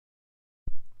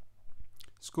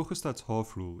Skogestad's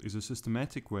half rule is a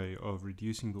systematic way of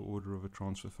reducing the order of a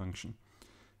transfer function.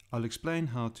 I'll explain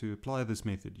how to apply this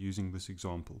method using this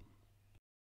example.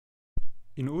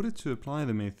 In order to apply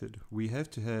the method, we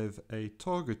have to have a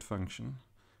target function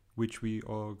which we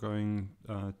are going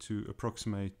to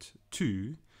approximate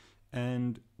to,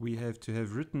 and we have to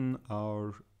have written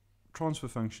our transfer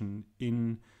function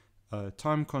in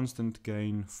time constant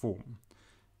gain form.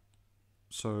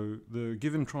 So the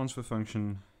given transfer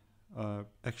function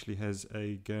actually has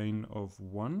a gain of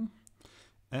 1,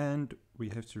 and we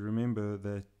have to remember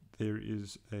that there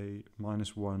is a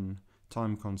 -1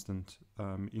 time constant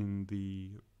in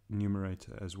the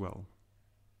numerator as well.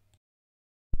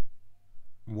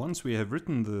 Once we have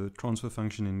written the transfer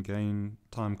function in gain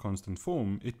time constant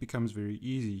form, it becomes very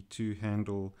easy to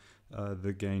handle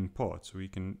the gain part. So we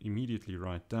can immediately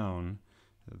write down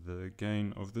the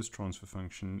gain of this transfer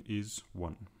function is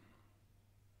 1.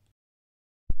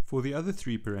 For the other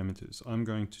 3 parameters, I'm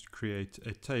going to create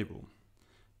a table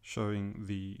showing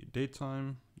the dead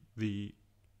time, the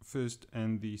first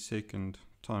and the second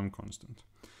time constant.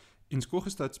 In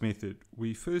Skogestad's method,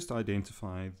 we first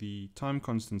identify the time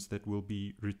constants that will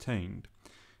be retained.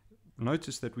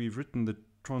 Notice that we've written the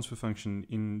transfer function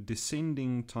in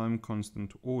descending time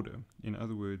constant order. In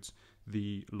other words,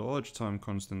 the large time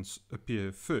constants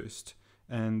appear first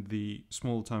and the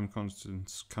small time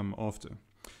constants come after.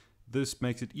 This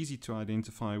makes it easy to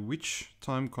identify which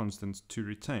time constants to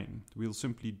retain. We'll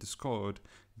simply discard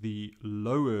the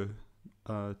lower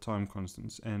time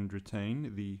constants and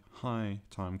retain the high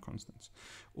time constants.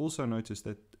 Also notice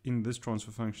that in this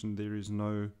transfer function there is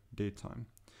no dead time.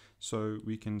 So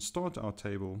we can start our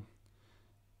table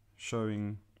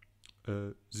showing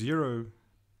a 0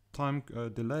 time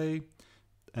delay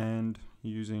and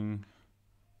using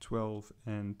 12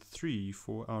 and 3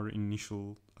 for our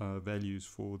initial values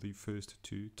for the first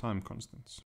 2 time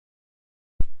constants.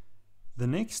 The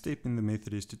next step in the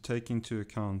method is to take into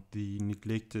account the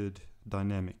neglected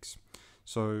dynamics.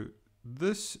 So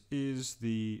this is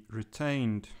the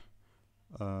retained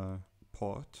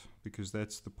part, because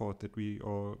that's the part that we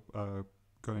are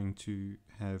going to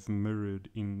have mirrored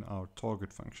in our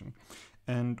target function.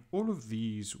 And all of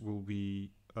these will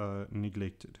be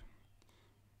neglected.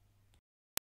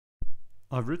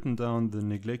 I've written down the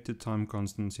neglected time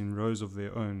constants in rows of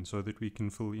their own so that we can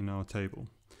fill in our table.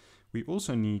 We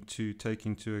also need to take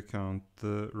into account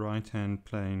the right-hand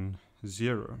plane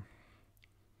 0,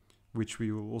 which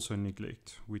we will also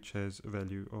neglect, which has a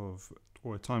value of,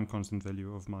 or a time constant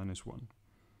value of -1.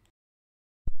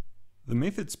 The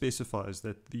method specifies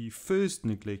that the first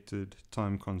neglected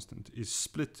time constant is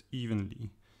split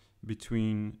evenly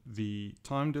between the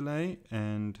time delay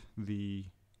and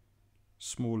the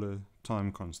smaller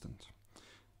time constant.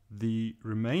 The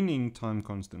remaining time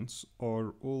constants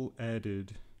are all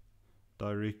added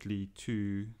directly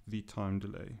to the time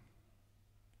delay.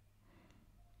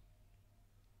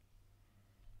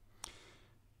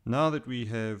 Now that we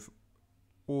have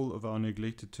all of our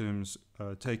neglected terms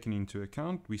taken into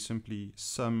account, we simply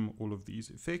sum all of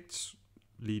these effects,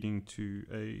 leading to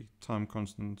a time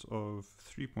constant of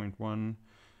 3.1,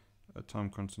 a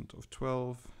time constant of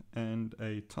 12, and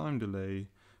a time delay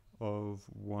of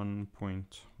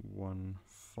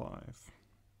 1.15.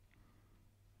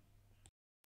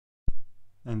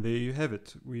 And there you have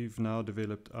it. We've now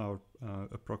developed our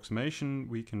approximation.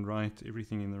 We can write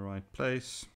everything in the right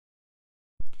place.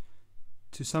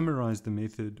 To summarize the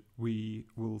method, we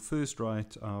will first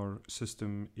write our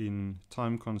system in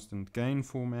time constant gain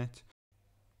format.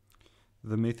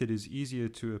 The method is easier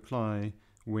to apply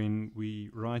when we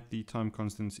write the time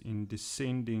constants in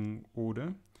descending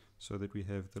order, so that we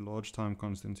have the large time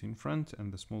constants in front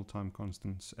and the small time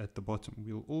constants at the bottom.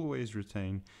 We'll always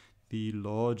retain the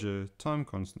larger time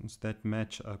constants that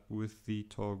match up with the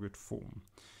target form.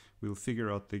 We'll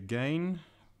figure out the gain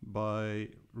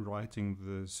by writing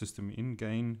the system in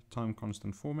gain time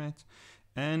constant format,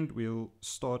 and we'll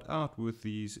start out with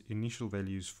these initial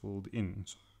values filled in.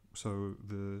 So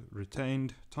the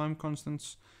retained time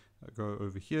constants go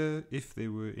over here. If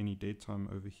there were any dead time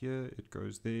over here, it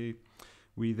goes there.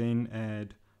 We then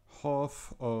add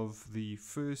half of the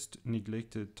first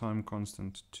neglected time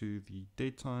constant to the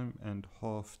dead time and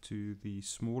half to the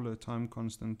smaller time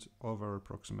constant of our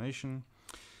approximation.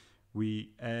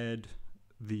 We add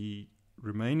the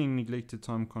remaining neglected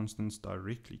time constants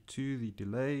directly to the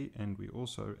delay, and we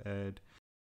also add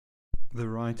the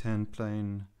right-hand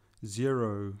plane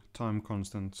 0 time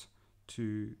constant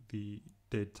to the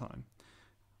dead time.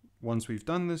 Once we've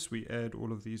done this, we add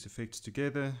all of these effects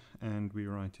together and we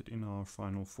write it in our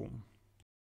final form.